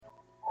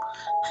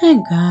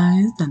Hey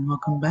guys, and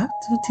welcome back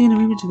to the Tina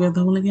Review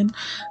Together Hooligan.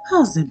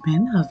 How's it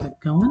been? How's it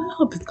going? I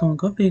hope it's going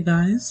good for you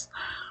guys.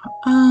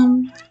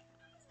 Um,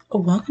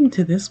 Welcome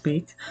to this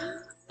week.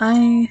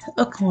 I,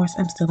 of course,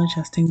 am still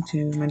adjusting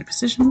to many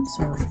positions,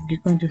 so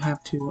you're going to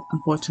have to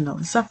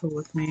unfortunately suffer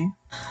with me.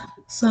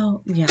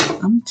 So yeah,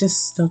 I'm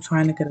just still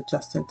trying to get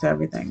adjusted to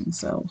everything.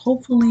 So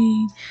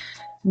hopefully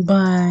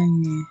by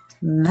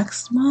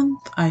next month,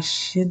 I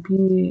should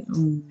be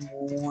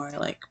more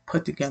like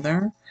put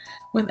together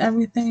with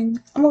everything.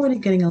 I'm already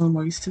getting a little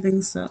more used to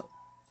things, so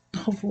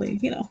hopefully,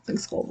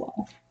 things go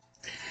well.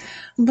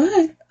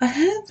 But I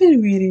have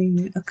been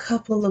reading a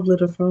couple of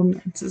little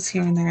romances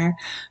here and there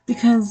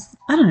because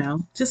I don't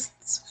know, just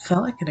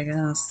felt like it, I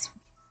guess.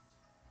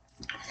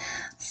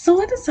 So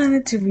I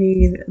decided to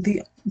read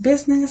The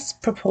Business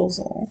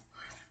Proposal,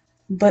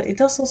 but it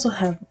does also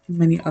have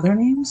many other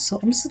names, so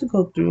I'm just gonna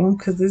go through them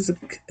because there's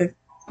like I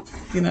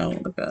forgot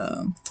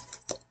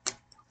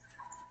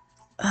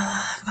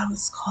what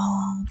it's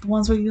called. The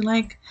ones where you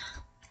like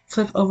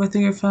flip over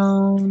through your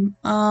phone.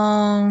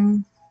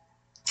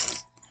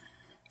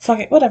 Fuck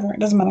it, whatever. It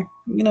doesn't matter.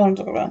 You know what I'm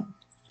talking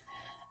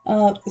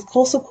about. It's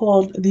also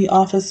called The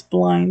Office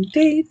Blind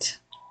Date.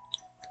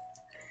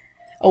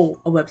 Oh,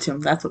 a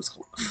webtoon. That's what it's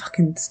called.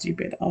 Fucking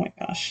stupid. Oh my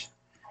gosh.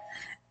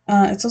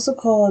 It's also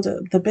called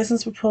The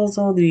Business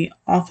Proposal, The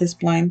Office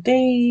Blind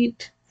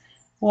Date.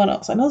 What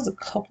else? I know there's a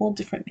couple of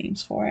different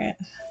names for it.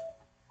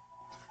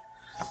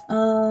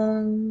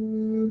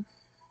 Um,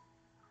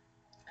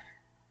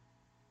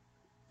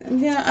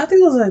 Yeah, I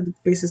think those are the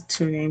basic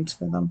two names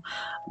for them.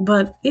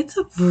 But it's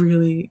a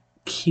really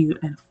cute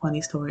and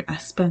funny story. I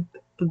spent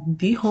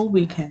the whole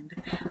weekend,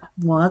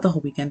 well, not the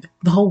whole weekend,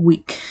 the whole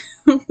week.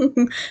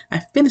 I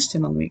finished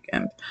it on the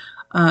weekend,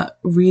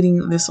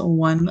 reading this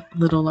one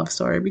little love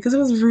story because it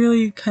was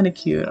really kind of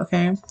cute,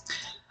 okay?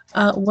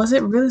 Was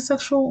it really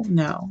sexual?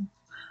 No,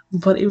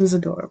 but it was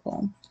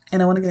adorable.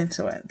 And I want to get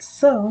into it.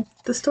 So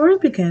the story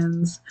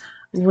begins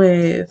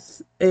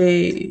with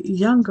a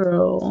young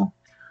girl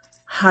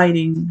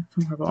hiding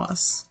from her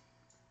boss,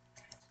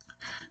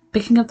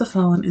 picking up the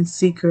phone in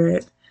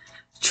secret,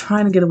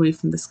 trying to get away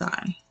from this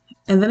guy.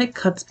 And then it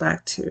cuts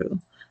back to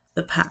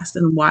the past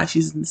and why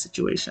she's in the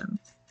situation.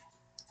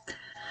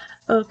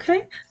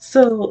 Okay,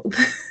 so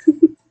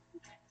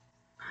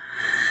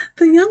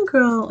the young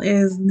girl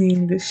is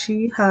named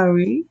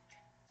Shihari,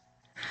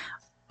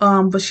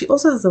 but she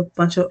also has a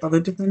bunch of other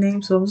different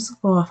names, so I'm just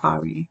gonna call her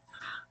Hari.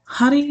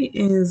 Hari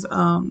is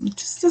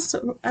just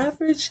an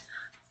average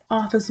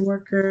office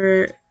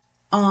worker,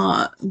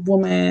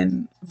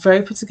 woman,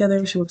 very put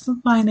together. She works in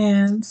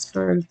finance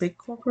for a big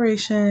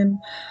corporation.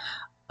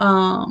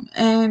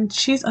 And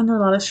she's under a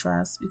lot of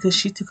stress because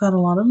she took out a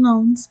lot of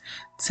loans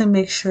to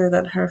make sure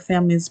that her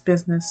family's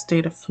business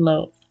stayed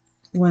afloat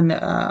when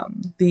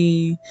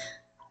the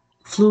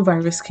flu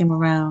virus came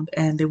around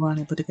and they weren't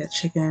able to get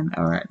chicken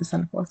or this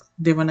and forth.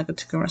 They run like a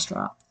chicken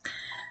restaurant.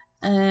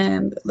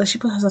 And like she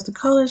put herself to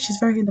college, she's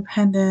very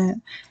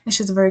independent, and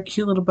she has a very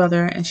cute little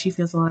brother, and she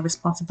feels a lot of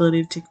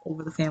responsibility to take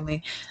over the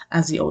family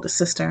as the oldest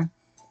sister.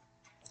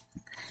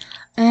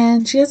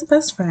 And she has a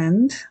best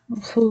friend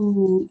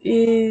who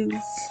is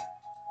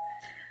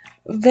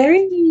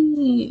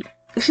very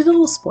she's a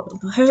little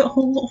spoiled.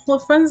 Her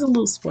friend is a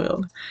little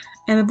spoiled.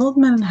 And they're both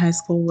men in high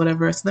school,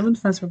 whatever, so they've been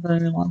friends for a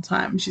very long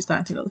time. She's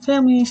starting to know the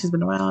family, she's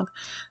been around.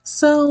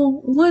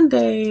 So one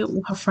day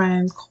her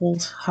friend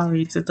called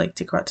Hari to like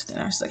take her out to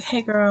dinner. She's like,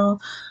 hey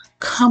girl,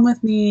 come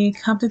with me,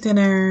 come to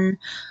dinner,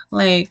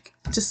 like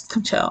just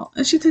come chill.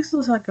 And she takes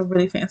her to like a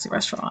really fancy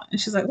restaurant. And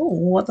she's like, oh,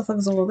 what the fuck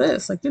is all of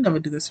this? Like you never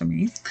do this for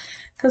me.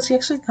 Because she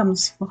actually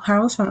comes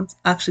Hari's friend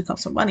actually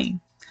comes from money.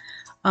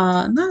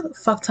 Not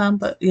fuck ton,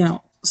 but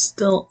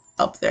still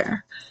up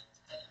there.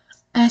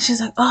 And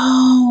she's like,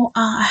 "Oh,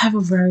 I have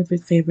a very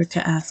big favor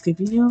to ask of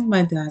you.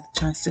 My dad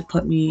tries to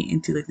put me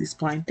into like these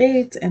blind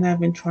dates, and I've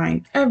been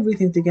trying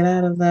everything to get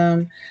out of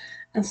them,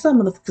 and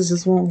some of the fuckers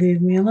just won't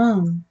leave me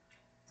alone.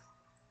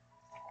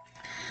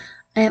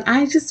 And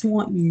I just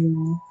want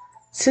you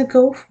to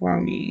go for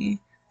me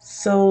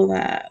so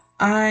that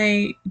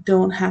I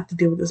don't have to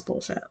deal with this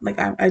bullshit. Like,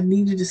 I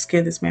need you to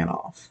scare this man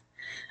off."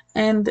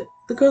 And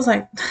the girl's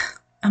like,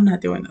 I'm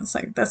not doing this.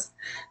 Like that's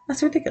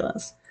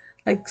ridiculous.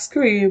 Like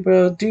screw you,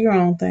 bro. Do your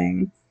own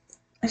thing.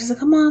 And she's like,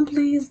 come on,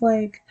 please.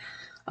 Like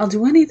I'll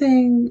do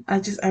anything.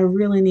 I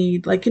really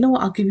need. Like you know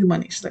what? I'll give you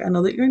money. She's like, I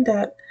know that you're in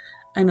debt.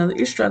 I know that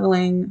you're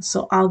struggling,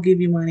 so I'll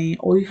give you money.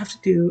 All you have to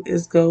do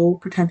is go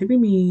pretend to be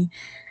me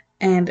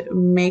and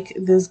make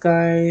this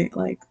guy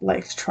like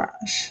life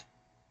trash.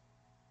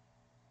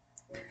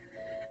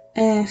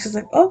 And she's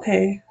like,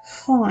 okay,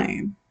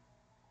 fine.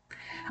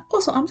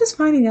 Also, I'm just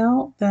finding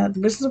out that the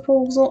business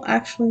proposal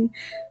actually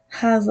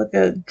has like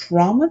a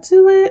drama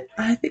to it.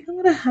 I think I'm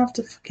gonna have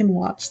to fucking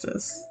watch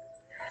this.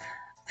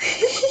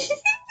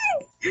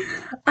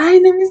 I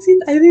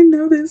didn't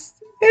know this.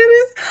 It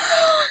is.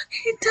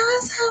 It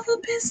does have a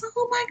business.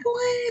 Oh my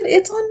god!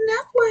 It's on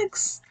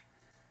Netflix.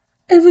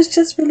 It was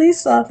just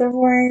released on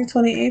February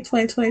 28th,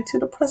 2022.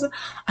 The present.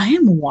 I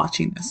am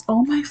watching this.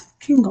 Oh my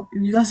fucking god.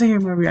 You guys didn't hear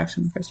my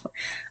reaction in the first place.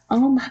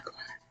 Oh my god.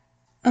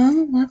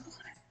 Oh my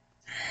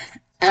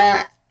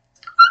god.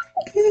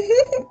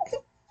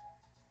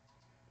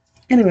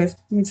 Anyways,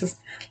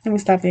 let me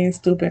stop being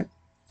stupid.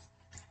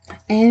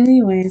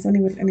 Anyways.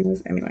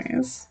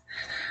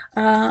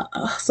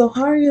 So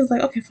Hari is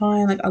like, okay,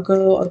 fine, like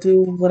I'll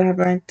do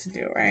whatever I need to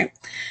do, right?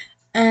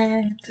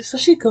 And so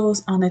she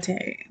goes on a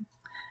date.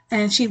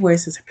 And she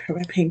wears this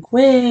pink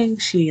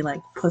wig. She like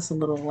puts a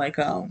little like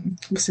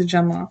Mr.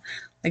 Gemma,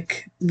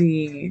 like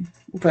the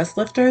breast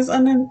lifters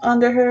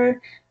under her.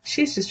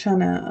 She's just trying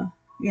to,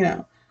 you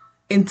know,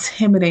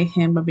 intimidate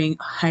him by being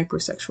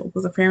hypersexual.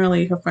 Because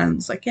apparently her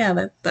friend's like,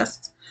 yeah,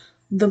 that's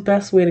the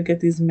best way to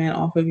get these men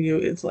off of you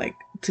is like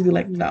to be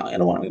like, no, I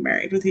don't want to be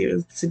married with you,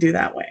 is to do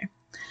that way.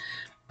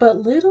 But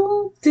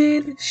little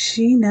did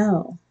she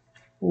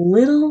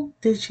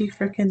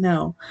freaking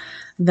know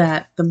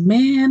that the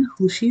man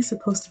who she's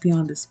supposed to be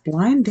on this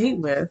blind date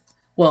with,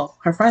 well,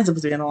 her friend's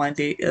supposed to be on a blind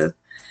date with,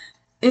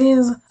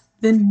 is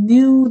the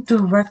new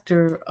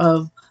director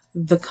of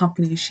the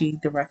company she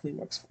directly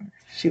works for.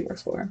 She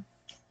works for.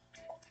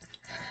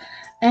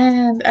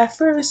 And at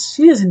first,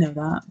 she doesn't know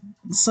that.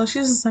 So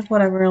she's just like,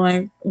 whatever,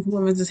 like,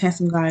 whoever this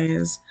handsome guy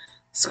is,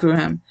 screw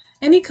him.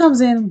 And he comes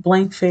in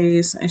blank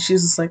face, and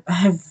she's just like, I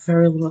have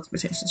very little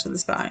expectations for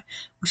this guy.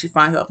 When she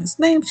finds out his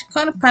name, she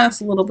kind of panics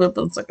a little bit,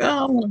 but it's like,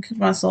 oh, I'm gonna keep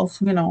myself,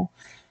 to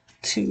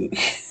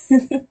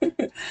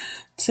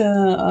to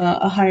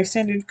a higher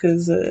standard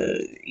because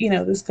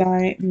this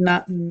guy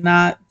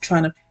not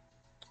trying to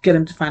get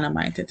him to find out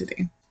my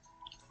identity.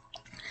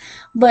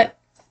 But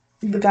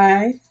the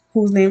guy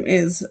whose name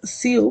is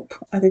Seop,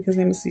 I think his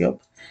name is Seop,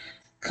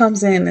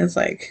 comes in and is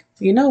like,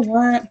 you know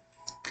what?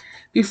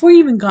 Before he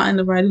even got in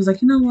the ride, he was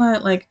like, you know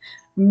what? Like,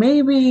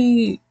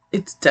 maybe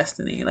it's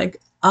destiny. Like,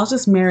 I'll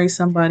just marry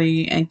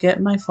somebody and get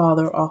my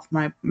grandfather off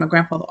my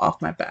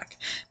back.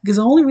 Because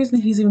the only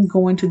reason he's even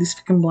going to these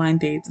freaking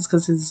blind dates is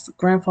because his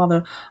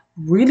grandfather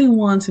really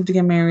wants him to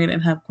get married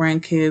and have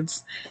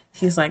grandkids.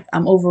 He's like,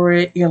 I'm over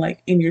it. You're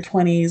like in your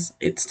 20s.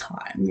 It's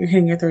time. You're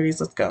hitting your 30s.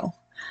 Let's go.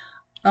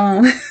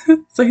 Um,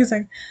 so he's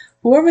like,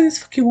 whoever this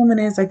fucking woman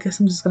is, I guess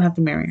I'm just gonna have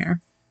to marry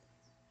her.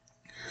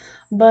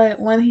 But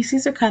when he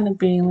sees her kind of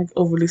being like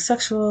overly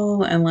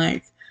sexual and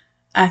like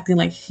acting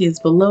like he's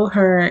below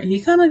her,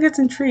 he kind of gets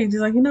intrigued. He's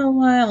like, you know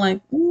what,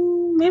 like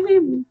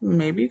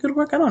maybe it could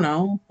work. I don't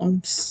know. I'm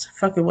just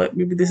fucking what.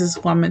 Maybe this is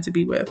who I'm meant to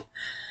be with.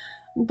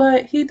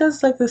 But he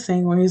does like this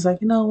thing where he's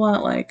like, you know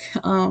what, like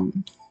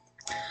I'm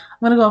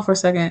gonna go out for a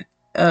second.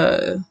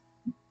 Uh,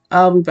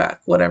 I'll be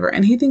back, whatever.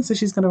 And he thinks that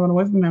she's gonna run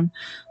away from him,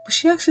 but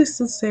she actually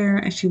sits there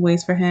and she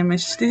waits for him,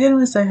 and they didn't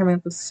really start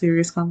having a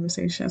serious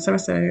conversation.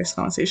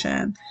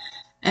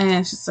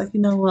 And she's like, you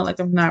know what, like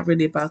I'm not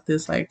really about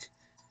this, like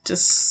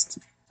just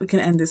we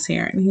can end this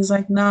here. And he's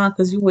like, nah,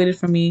 because you waited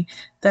for me.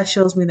 That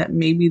shows me that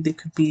maybe there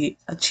could be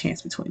a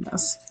chance between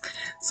us.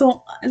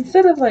 So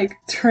instead of like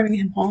turning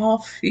him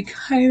off, he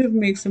kind of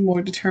makes him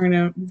more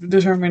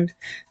determined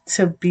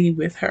to be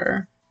with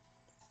her.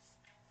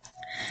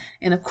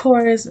 And of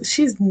course,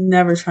 she's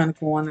never trying to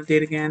go on a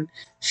date again.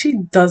 She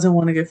doesn't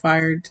want to get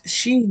fired.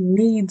 She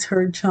needs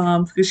her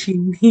job because she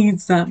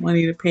needs that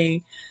money to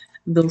pay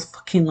those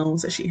fucking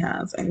loans that she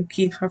has and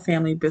keep her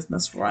family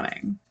business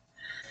running.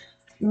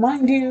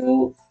 Mind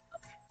you,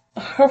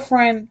 her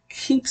friend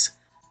keeps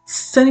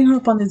setting her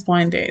up on these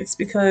blind dates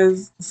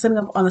because setting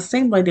up on the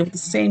same blind date with the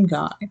same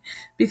guy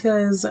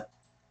because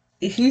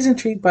he's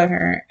intrigued by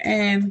her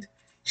and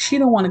she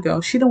don't want to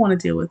go. She don't want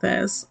to deal with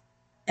this.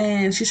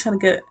 And she's trying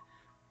to get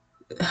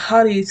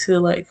Hody to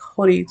like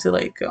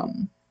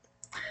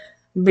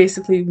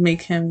basically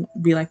make him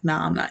be like,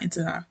 nah, I'm not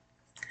into her.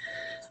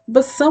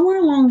 But somewhere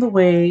along the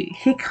way,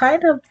 he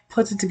kind of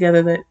puts it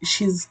together that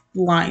she's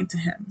lying to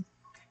him.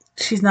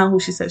 She's not who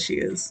she says she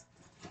is.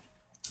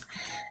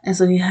 And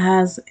so he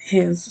has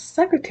his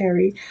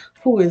secretary,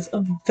 who is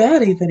a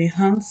very, very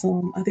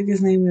handsome. I think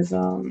his name is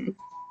hold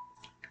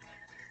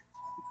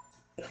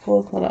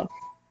up.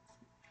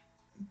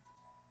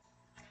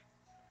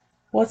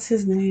 What's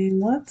his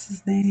name? I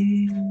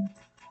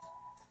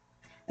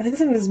think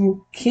his name is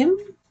Kim.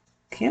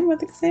 I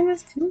think his name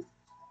is Kim.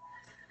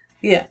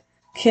 Yeah,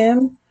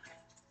 Kim.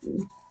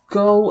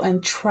 Go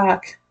and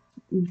track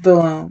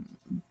the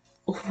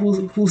who's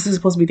he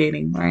supposed to be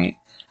dating, right?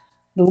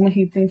 The woman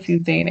he thinks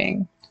he's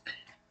dating.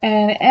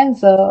 And it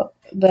ends up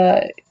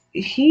that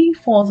he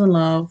falls in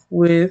love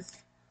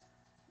with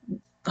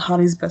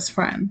Holly's best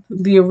friend,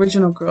 the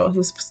original girl who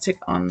was supposed to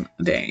take on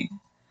a day.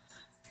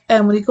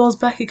 And when he goes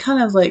back, he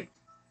kind of like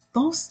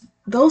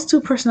those two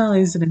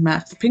personalities didn't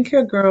match. The pink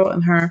haired girl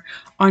and her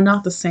are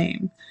not the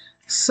same.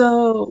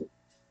 So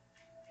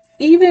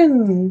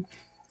even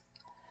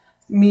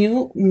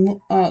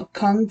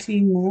Kang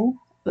Ti Mu,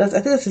 I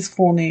think that's his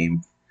full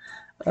name.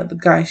 The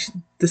guy,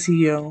 the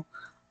CEO.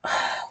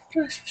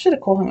 What should I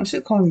call him? I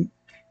should call him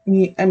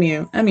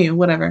Emu,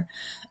 whatever.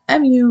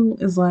 Emu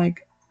is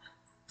like,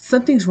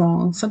 something's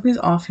wrong, something's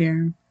off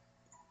here.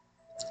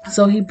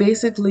 So he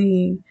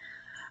basically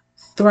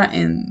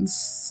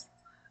threatens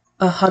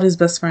Hada's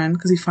best friend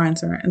because he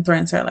finds her and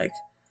threatens her like,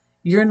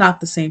 "You're not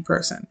the same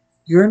person.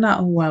 You're not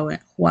who I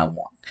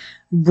want.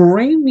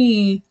 Bring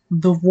me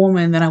the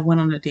woman that I went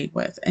on a date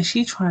with." And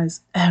she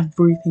tries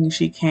everything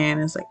she can.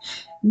 It's like,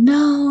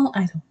 "No,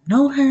 I don't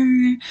know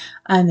her.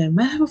 I never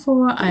met her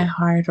before. I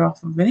hired her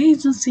off of an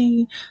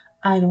agency.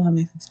 I don't have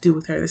anything to do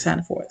with her." This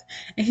and forth.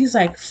 And he's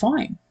like,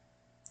 "Fine,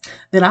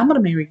 then I'm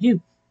gonna marry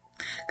you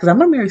because I'm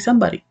gonna marry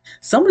somebody.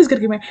 Somebody's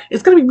gonna get married.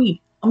 It's gonna be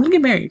me. I'm gonna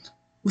get married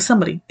with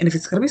somebody, and if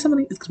it's gonna be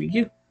somebody, it's gonna be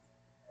you.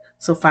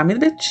 So find me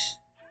the bitch,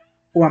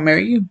 or I'll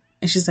marry you."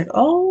 And she's like,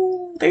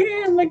 "Oh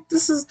damn, like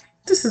this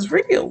is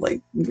real.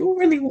 Like you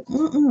really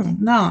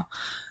nah."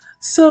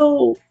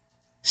 So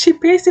she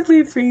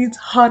basically feeds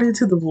Hottie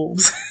to the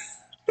wolves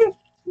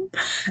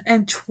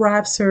and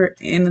traps her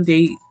in a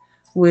date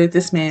with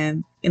this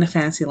man in a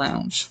fancy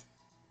lounge.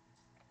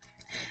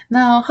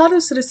 Now,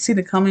 Hottie should have seen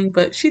it coming,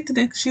 but she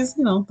didn't. She's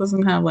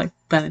doesn't have like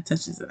bad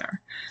intentions in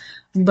her.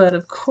 But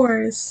of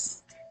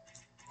course,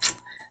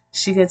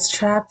 she gets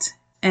trapped,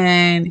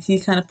 and he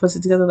kind of puts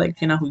it together like,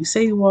 who you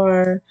say you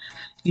are.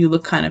 You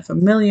look kind of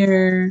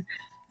familiar.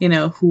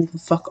 Who the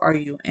fuck are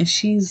you? And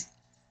she's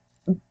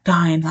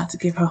dying not to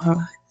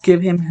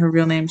give him her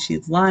real name.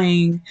 She's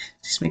lying.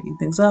 She's making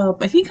things up.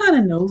 But he kind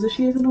of knows that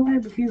she is in a way.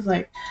 But he's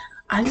like,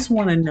 I just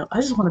want to know. I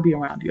just want to be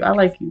around you. I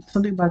like you.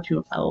 Something about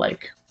you I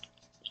like.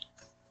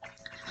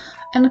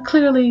 And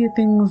clearly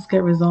things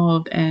get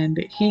resolved, and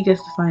he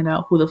gets to find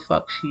out who the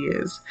fuck she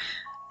is.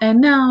 And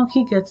now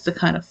he gets to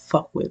kind of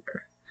fuck with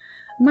her.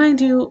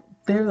 Mind you,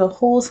 there's a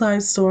whole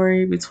side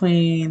story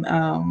between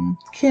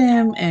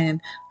Kim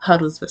and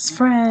Huddle's best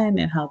friend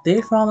and how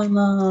they fall in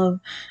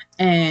love.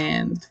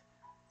 And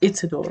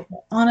it's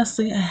adorable.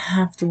 Honestly, I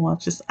have to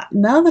watch this.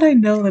 Now that I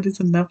know that it's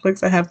on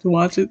Netflix, I have to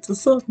watch it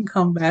just so I can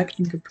come back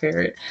and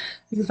compare it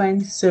because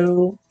I'm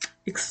so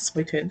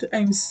excited.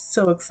 I'm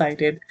so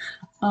excited.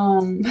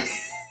 Um,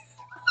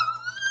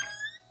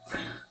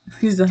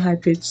 Use a high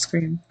pitched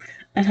scream.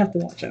 I have to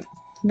watch it.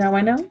 Now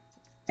I know,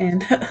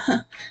 and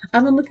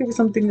I've been looking for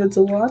something good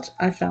to watch.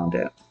 I found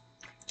it.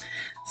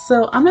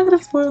 So I'm not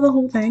gonna spoil the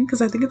whole thing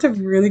because I think it's a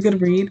really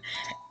good read.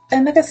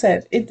 And like I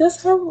said, it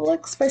does have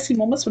like spicy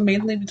moments, but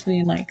mainly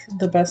between like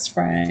the best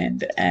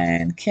friend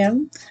and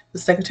Kim, the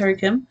secretary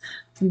Kim.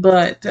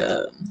 But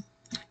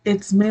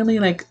it's mainly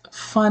like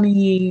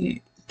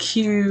funny,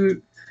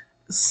 cute,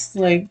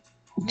 like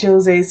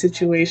Jose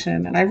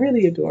situation, and I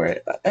really adore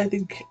it. I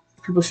think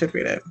people should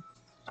read it.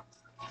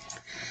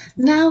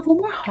 Now, for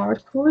more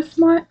hardcore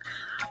smart,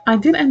 I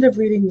did end up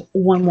reading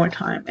One More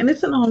Time, and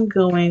it's an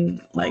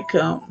ongoing like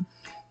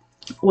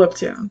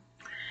webtoon.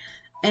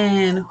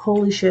 And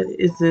holy shit,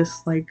 is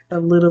this like a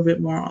little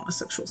bit more on the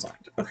sexual side?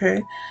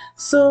 Okay,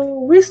 so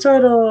we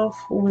start off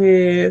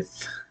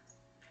with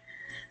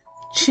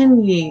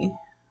Chinyi,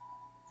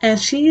 and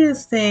she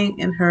is staying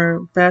in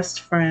her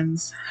best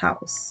friend's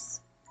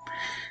house.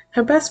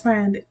 Her best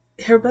friend,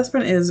 her best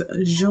friend is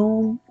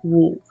Jung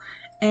Woo,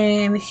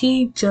 and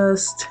he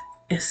just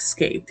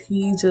escaped.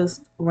 He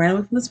just ran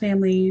away from his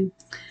family.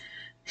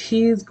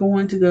 He's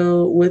going to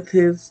go with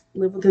his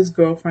live with his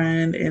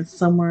girlfriend in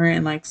somewhere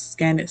in like some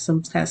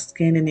kind of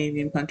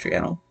Scandinavian country. I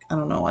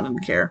don't know. I don't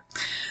care.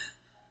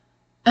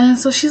 And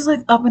so she's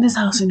like up in his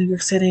house in New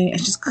York City and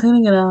she's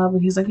cleaning it up.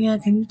 And he's like, "Yeah,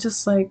 can you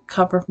just like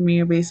cover for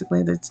me?"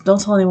 Basically, don't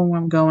tell anyone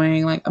where I'm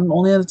going. Like, I'm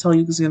only going to tell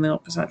you because you're the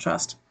only person I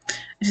trust.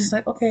 And she's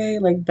like, "Okay,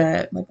 like,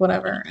 bet, like,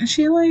 whatever." And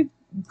she like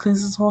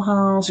cleans his whole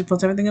house. She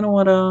puts everything in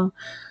order.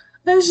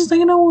 And she's like,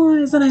 "You know what?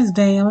 It's a nice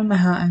day. I'm in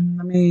Manhattan.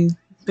 Let me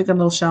take a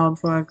little shower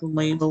before I can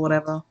leave or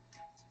whatever."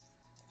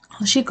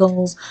 She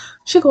goes,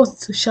 she goes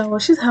to shower.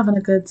 She's having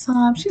a good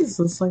time. She's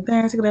just like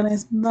there, taking a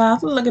nice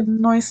bath,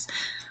 looking nice.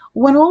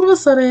 When all of a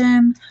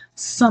sudden,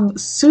 some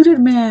suited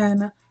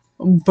man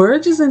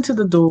burges into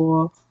the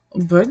door,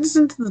 burges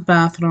into the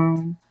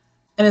bathroom,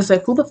 and it's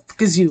like, "Who the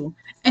fuck is you?"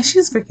 And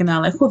she's freaking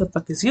out, like, "Who the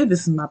fuck is you?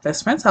 This is my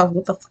best friend's house.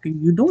 What the fuck are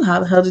you doing? How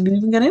the hell did you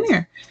even get in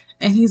here?"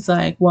 And he's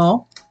like,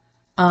 "Well,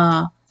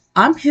 uh,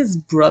 I'm his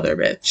brother,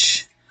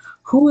 bitch.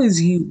 Who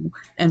is you?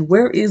 And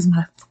where is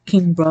my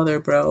fucking brother,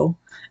 bro?"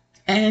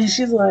 And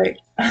she's like,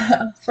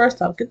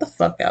 "First off, get the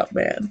fuck out,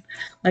 man.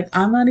 Like,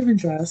 I'm not even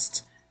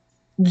dressed.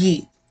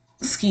 Yeet,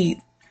 skeet,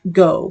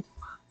 go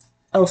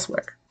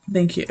elsewhere.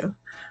 Thank you."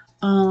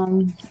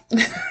 Um,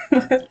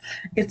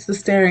 it's the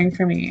staring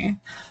for me.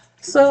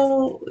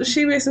 So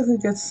she basically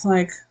gets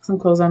like some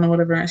clothes on or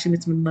whatever, and she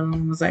meets him in the living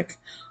room and was like,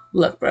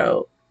 "Look,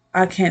 bro,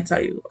 I can't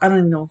tell you. I don't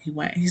even know where he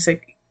went." He's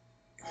like,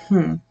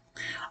 "Hmm.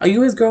 Are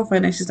you his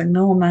girlfriend?" And she's like,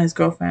 "No, I'm not his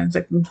girlfriend." He's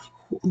like,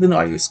 "Then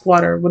are you a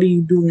squatter? What are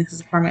you doing in his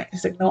apartment?"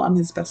 She's like, "No, I'm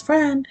his best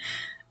friend.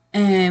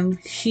 And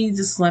he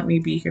just let me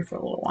be here for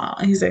a little while."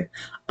 And he's like,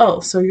 "Oh,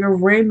 so you're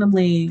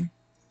randomly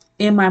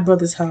in my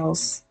brother's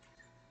house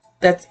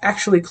that's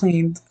actually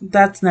cleaned.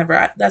 That's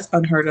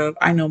unheard of.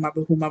 I know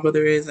who my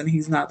brother is, and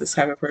he's not this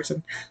type of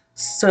person.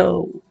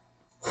 So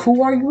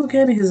who are you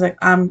again?" And he's like,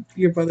 "I'm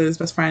your brother's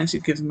best friend." She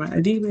gives him my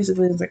ID,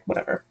 basically. It's like,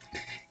 whatever.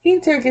 He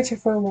interrogates her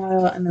for a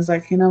while and is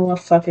like, "You know what,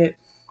 fuck it.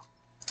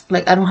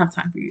 Like, I don't have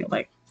time for you.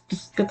 Like,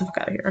 just get the fuck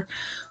out of here.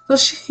 So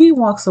he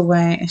walks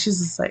away, and she's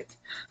just like,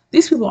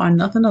 these people are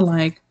nothing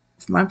alike.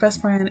 My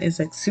best friend is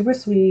like super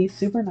sweet,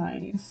 super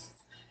nice.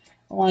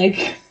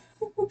 Like,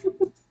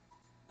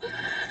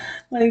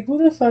 like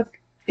who the fuck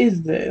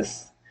is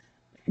this?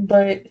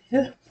 But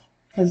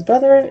his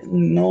brother,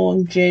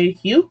 Noah J.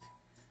 Hugh,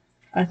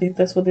 I think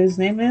that's what his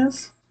name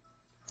is.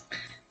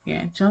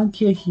 Yeah, John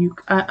K. Hugh.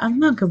 I'm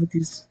not good with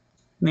these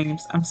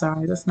names. I'm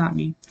sorry, that's not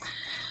me.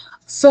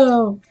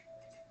 So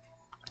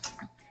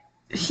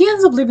he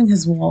ends up leaving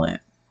his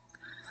wallet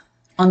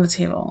on the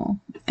table,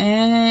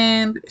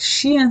 and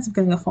she ends up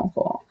getting a phone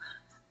call,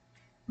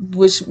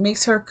 which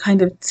makes her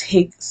kind of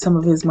take some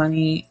of his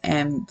money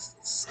and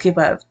skip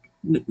out of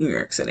New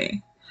York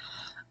City.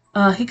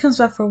 He comes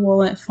back for a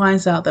wallet,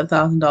 finds out that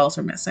 $1,000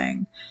 are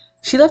missing.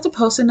 She left a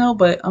post-it note,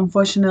 but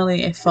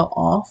unfortunately it fell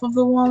off of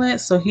the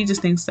wallet, so he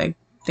just thinks like,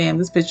 damn,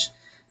 this bitch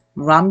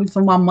robbed me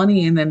for my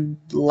money and then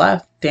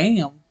left.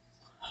 Damn,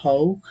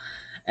 hoe.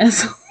 And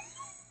so,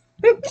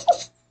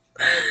 but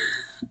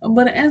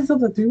it ends up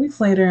that 3 weeks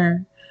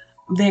later,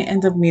 they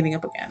end up meeting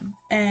up again.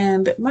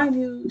 And mind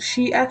you,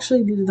 she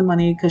actually needed the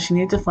money because she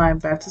needed to fly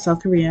back to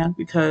South Korea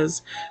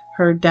because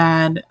her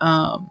dad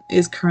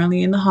is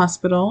currently in the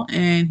hospital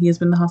and he has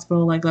been in the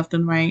hospital like left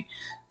and right.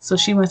 So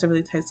she went a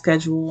really tight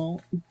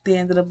schedule. They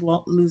ended up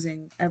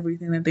losing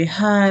everything that they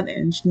had,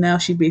 and now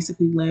she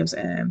basically lives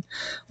in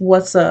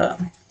what's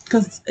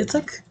because it's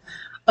like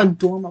a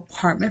dorm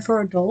apartment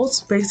for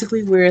adults,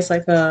 basically, where it's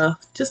like a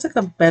just like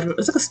a bedroom.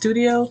 It's like a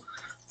studio,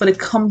 but it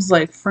comes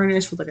like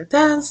furnished with like a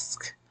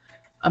desk,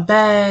 a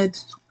bed,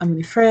 a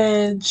mini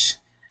fridge,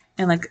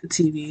 and like a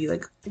TV,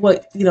 like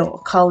what a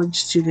college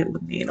student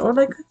would need, or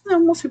like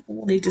most people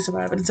will need to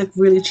survive. And it's like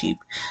really cheap,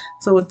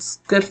 so it's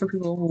good for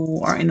people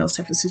who are in those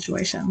types of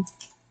situations.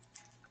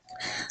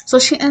 So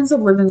she ends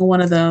up living in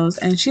one of those,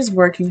 and she's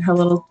working her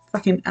little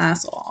fucking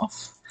ass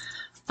off,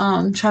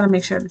 trying to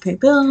make sure to pay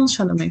bills,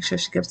 trying to make sure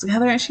she gets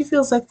together, and she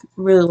feels like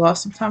really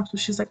lost sometimes. But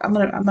she's like, I'm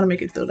gonna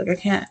make it through. Like I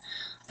can't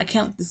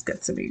let this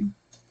get to me.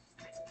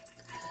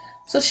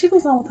 So she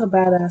goes on with her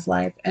badass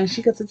life, and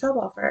she gets a job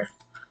offer.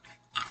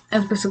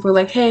 And it's basically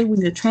like, hey, we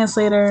need a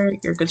translator.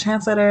 You're a good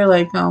translator.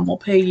 Like, we'll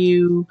pay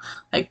you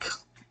like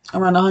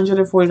around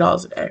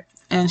 $140 a day.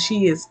 And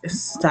she is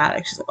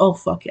ecstatic. She's like, oh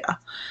fuck yeah,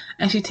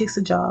 and she takes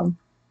the job.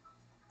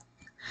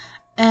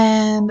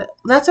 And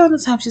that's around the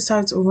time she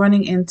starts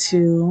running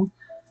into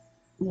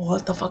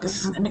what the fuck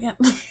is his name again?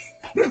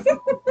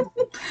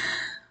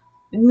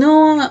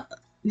 Noah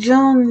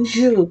John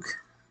Juk.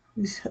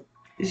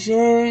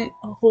 J.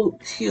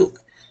 Hook.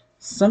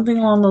 Something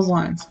along those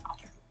lines.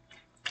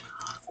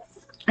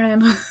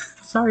 And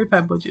sorry if I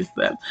butchered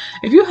that.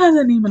 If you have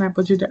that name and I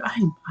butchered it,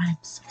 I'm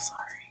so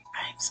sorry.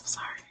 I'm so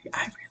sorry.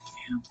 I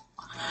really am.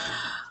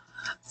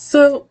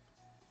 So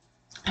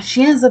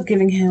she ends up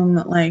giving him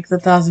like the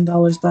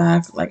 $1,000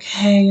 back. Like,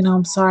 hey,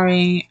 I'm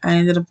sorry. I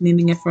ended up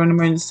needing it for an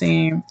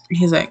emergency. And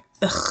he's like,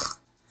 ugh,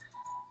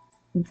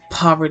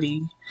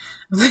 poverty.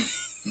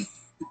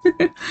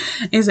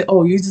 He's like,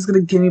 oh, you're just gonna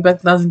give me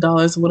back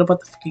 $1,000? What about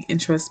the fucking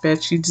interest,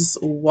 bitch? She just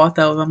walked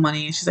out with the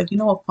money, and she's like, you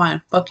know what?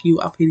 Fine, fuck you.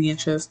 I'll pay the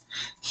interest.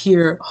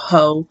 Here,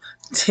 ho,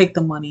 take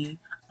the money.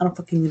 I don't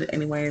fucking need it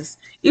anyways,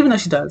 even though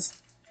she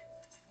does.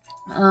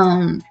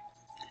 Um,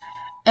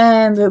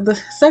 and the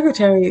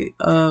secretary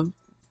of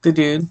the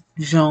dude,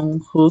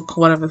 Jung Hook,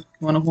 whatever you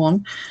want to call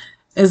him,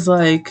 is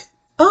like,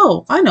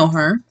 oh, I know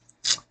her.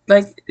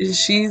 Like,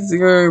 she's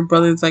your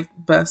brother's like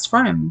best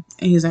friend.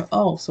 And he's like,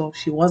 oh, so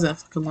she wasn't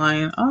fucking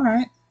lying. All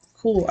right,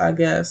 cool, I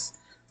guess.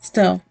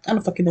 Still, I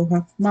don't fucking know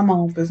her. Mind my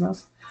own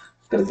business.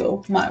 Gonna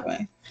go my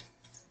way.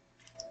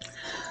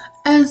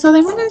 And so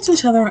they run into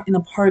each other in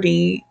a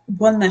party,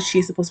 one that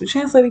she's supposed to be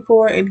translating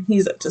for, and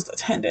he's just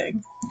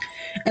attending.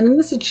 And in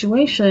the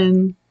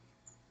situation,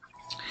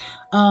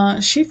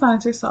 she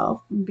finds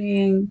herself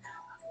being,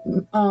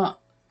 uh,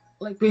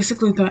 like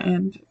basically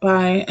threatened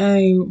by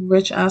a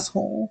rich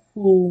asshole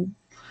who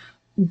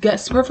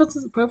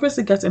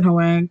purposely gets in her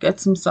way,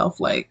 gets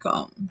himself like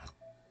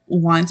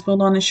wine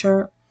spilled on his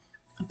shirt,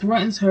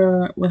 threatens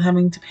her with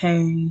having to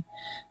pay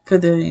for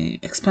the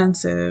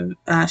expensive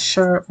ass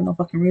shirt for no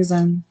fucking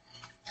reason,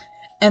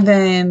 and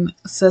then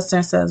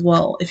says,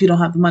 well, if you don't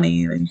have the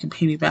money, then you can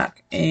pay me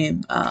back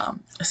in a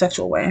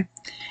sexual way.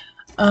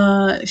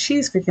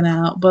 She's freaking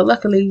out, but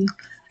luckily,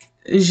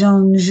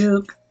 Jean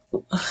Juk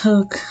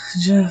Hook,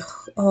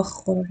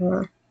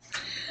 whatever.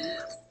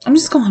 I'm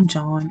just calling him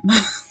John.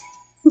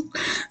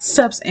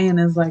 Steps in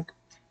and is like,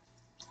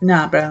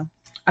 nah, bro.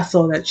 I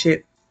saw that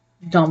shit.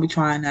 Don't be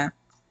trying that.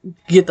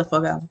 Get the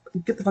fuck out.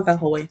 Get the fuck out of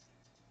the way.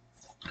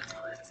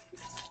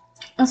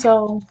 And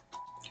so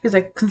he's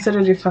like, consider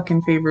your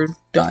fucking favor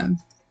done.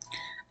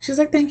 She's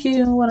like, thank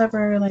you,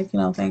 whatever. Like,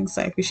 thanks.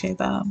 I appreciate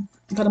that.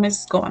 But I'm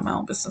just going my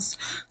own business.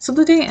 So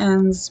the day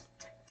ends,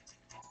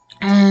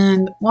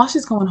 and while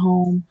she's going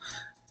home,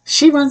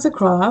 she runs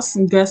across,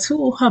 and guess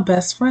who? Her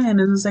best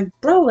friend. And it's like,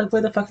 bro, like,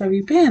 where the fuck have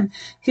you been?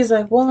 He's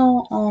like,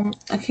 well,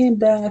 I came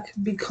back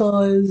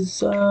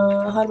because,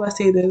 how do I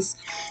say this?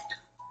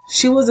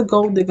 She was a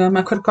gold digger.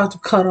 My credit cards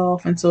were cut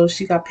off, and so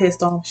she got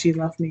pissed off. She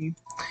left me.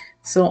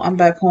 So I'm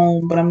back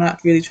home, but I'm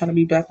not really trying to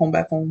be back home.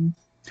 Back home.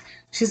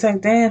 She's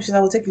like, damn. She's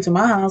like, I'll take you to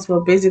my house,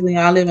 but basically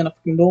I live in a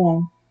fucking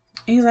dorm.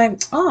 And he's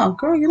like, oh,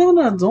 girl, you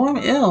live in a dorm?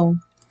 Ill.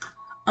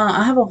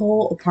 I have a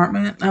whole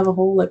apartment. I have a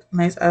whole like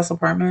nice ass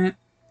apartment.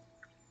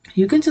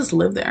 You can just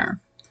live there.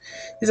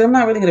 He's like, I'm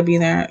not really gonna be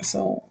there,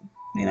 so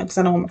because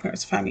I don't want my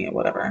parents to find me or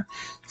whatever.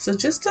 So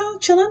just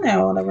chill in there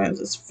or whatever, and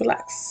just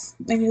relax.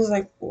 And he was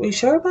like, are you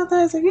sure about that?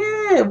 I was like,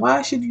 yeah.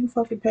 Why should you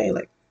fucking pay?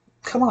 Like,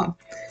 come on,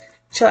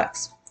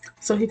 chillax.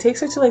 So he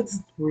takes her to like this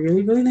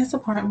really really nice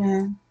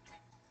apartment,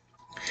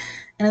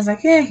 and it's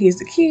like, yeah, here's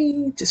the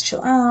key. Just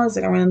chill out. It's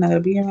like, I'm really not gonna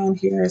be around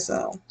here,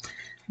 so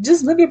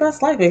just live your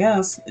best life, I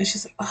guess. And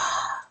she's like,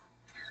 oh,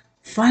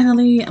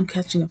 finally, I'm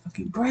catching a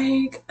fucking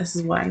break. This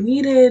is what I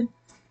needed.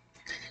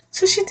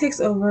 So she takes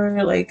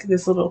over like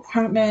this little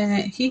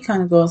apartment. He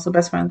kind of goes, so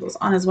best friend goes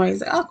on his way.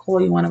 He's like, I'll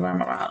call you whenever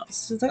I'm around.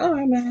 She's like, all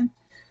right, man.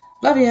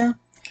 Love ya.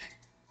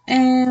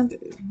 And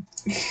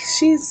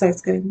she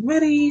starts getting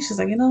ready. She's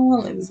like, you know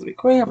what? Like, this will be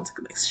great. I'm going to take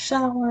a nice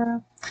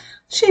shower.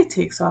 She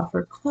takes off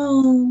her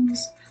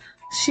clothes.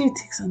 She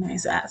takes a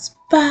nice ass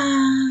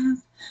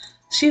bath.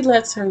 She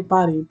lets her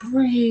body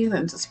breathe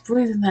and just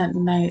breathe in that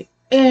night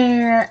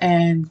air,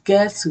 and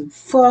gets who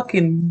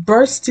fucking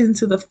burst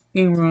into the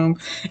fucking room.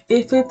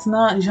 If it's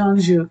not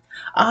Jean-Juc,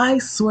 I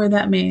swear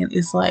that man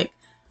is on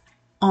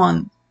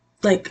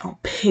on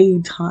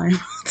paid time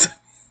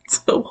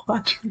to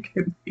watch her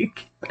get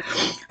naked.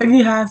 Like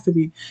he has to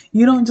be.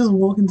 You don't just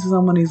walk into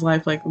somebody's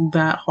life like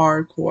that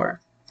hardcore.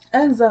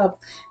 Ends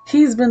up,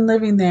 he's been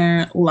living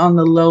there on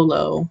the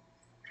low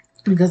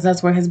because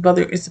that's where his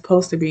brother is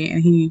supposed to be,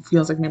 and he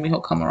feels like maybe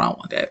he'll come around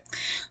one day.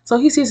 So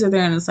he sees her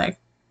there, and it's like,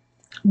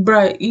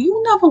 bruh,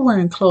 you never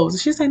wearing clothes.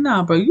 And she's like,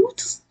 nah, bro, you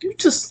just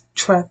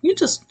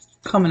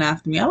coming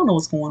after me. I don't know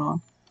what's going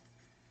on.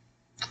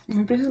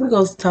 And basically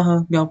goes to tell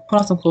her, yo, put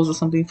on some clothes or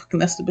something. Fucking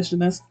that's the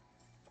bitchiness.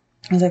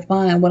 I was like,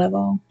 fine,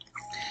 whatever.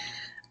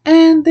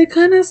 And they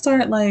kind of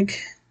start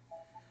like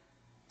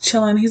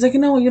chilling. He's like, you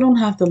know what, you don't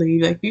have to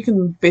leave. Like, you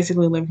can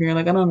basically live here.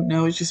 Like, I don't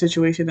know what your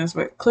situation is,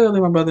 but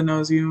clearly my brother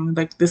knows you.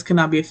 Like, this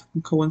cannot be a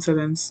fucking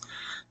coincidence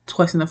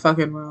twice in a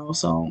fucking row.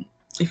 So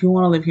if you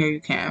want to live here,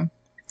 you can.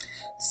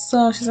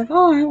 So she's like,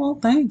 all right, well,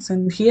 thanks.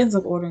 And he ends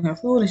up ordering her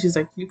food, and she's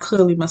like, you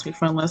clearly must be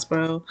friendless,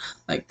 bro.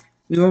 Like,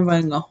 you're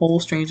inviting a whole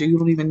stranger you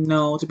don't even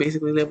know to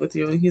basically live with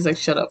you. And he's like,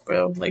 shut up,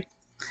 bro. Like,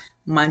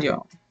 mind your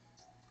own.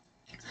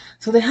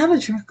 So they have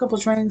a couple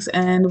drinks,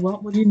 and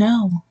what would you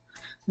know?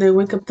 They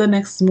wake up the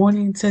next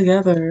morning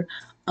together.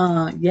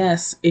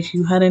 Yes, if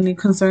you had any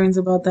concerns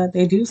about that,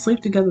 they do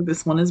sleep together.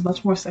 This one is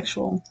much more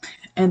sexual,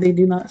 and they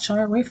do not shy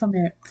away from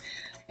it.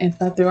 In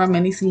fact, there are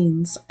many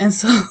scenes. And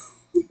so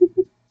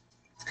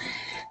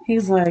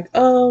he's like,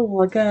 oh,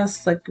 well, I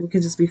guess like we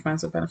could just be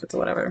friends with benefits or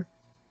whatever.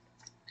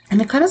 And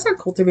they kind of start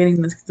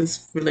cultivating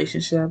this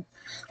relationship,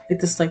 like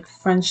this like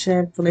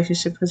friendship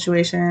relationship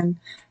situation.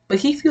 But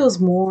he feels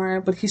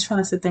more, but he's trying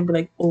to sit there and be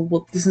like, oh,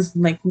 well, this is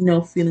like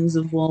no feelings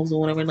involved or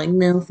whatever, like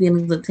no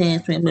feelings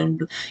attachment. Blah, blah,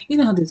 blah. You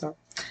know how these are.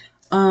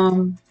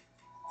 Um,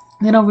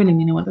 they don't really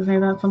mean it when they say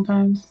that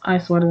sometimes. I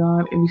swear to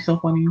God, it'd be so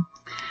funny.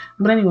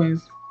 But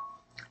anyways,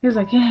 he's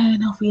like, yeah,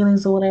 no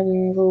feelings or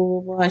whatever, blah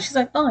blah blah. She's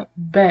like, oh,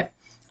 bet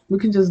we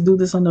can just do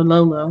this on the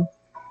low low.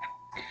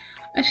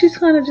 And she's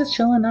kind of just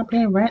chilling, not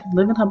paying rent,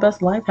 living her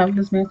best life, having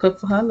this man cook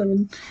for her,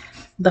 living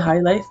the high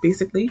life,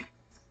 basically.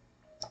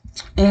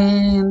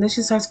 And then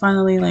she starts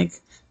finally, like,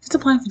 she's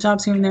applying for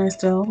jobs here and there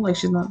still. Like,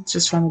 she's not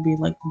just trying to be,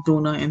 like,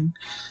 doing nothing.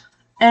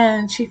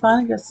 And she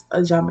finally gets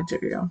a job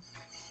interview.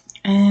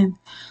 And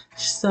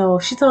so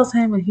she tells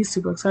him, and he's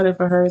super excited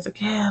for her. He's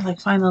like, yeah,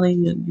 like, finally,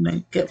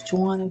 you get what you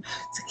wanted.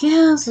 It's like,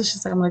 yeah. So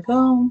she's like, I'm going to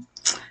go.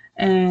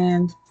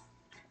 And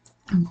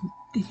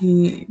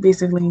he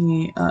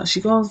basically, she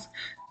goes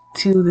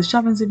to the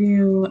job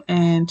interview,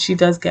 and she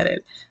does get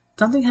it.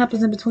 Something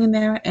happens in between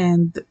there,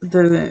 and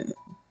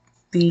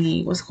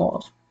the what's it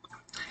called?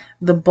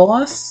 The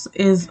boss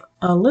is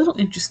a little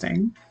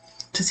interesting,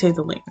 to say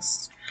the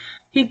least.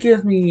 He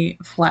gives me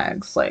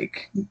flags,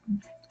 like,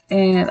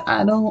 and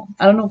I don't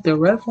know if they're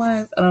red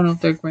flags, I don't know if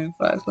they're green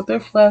flags, but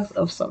they're flags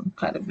of some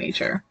kind of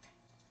nature.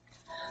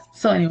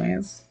 So,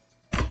 anyways,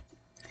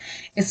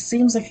 it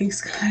seems like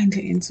he's kind of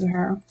into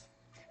her.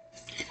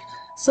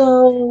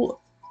 So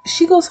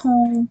she goes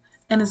home,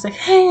 and it's like,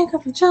 hey, I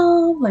got the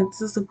job. Like,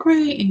 this is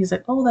great. And he's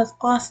like, oh, that's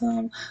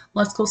awesome.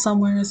 Let's go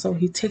somewhere. So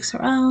he takes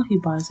her out. He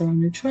buys her a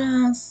new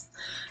dress.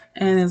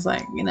 And it's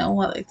like, you know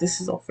what? Like,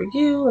 this is all for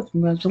you. Like,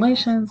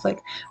 congratulations.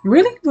 Like,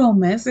 really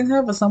romancing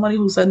her for somebody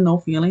who said no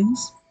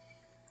feelings.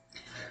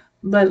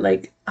 But,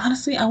 like,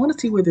 honestly, I want to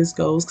see where this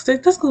goes. Because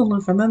it does go a little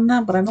further than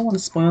that, but I don't want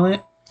to spoil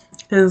it.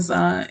 Because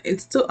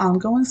it's still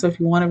ongoing. So if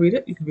you want to read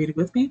it, you can read it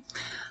with me.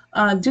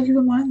 Do keep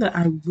in mind that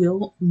I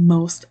will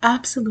most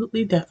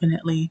absolutely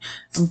definitely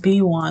be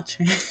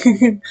watching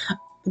the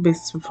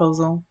Basis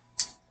Proposal.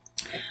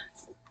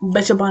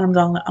 Bet your bottom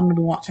dollar I'm going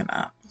to be watching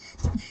that.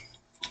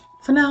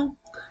 For now,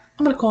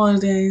 I'm going to call it a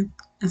day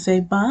and say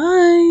bye.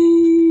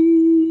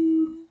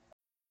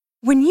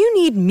 When you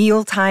need need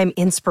mealtime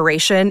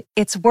inspiration,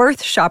 it's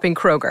worth shopping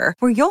Kroger,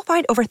 where you'll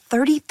find over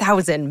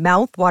 30,000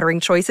 mouth-watering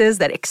choices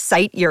that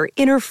excite your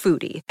inner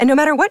foodie. And no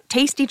matter what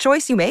tasty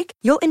choice you make,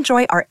 you'll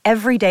enjoy our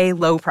everyday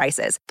low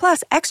prices,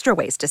 plus extra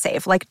ways to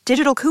save, like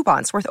digital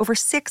coupons worth over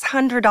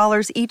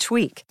 $600 each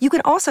week. You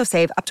can also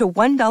save up to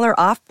 $1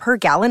 off per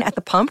gallon at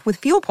the pump with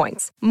fuel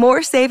points.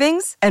 More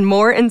savings and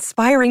more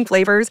inspiring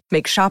flavors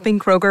make shopping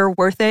Kroger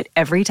worth it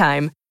every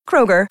time.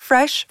 Kroger,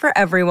 fresh for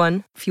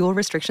everyone. Fuel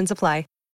restrictions apply.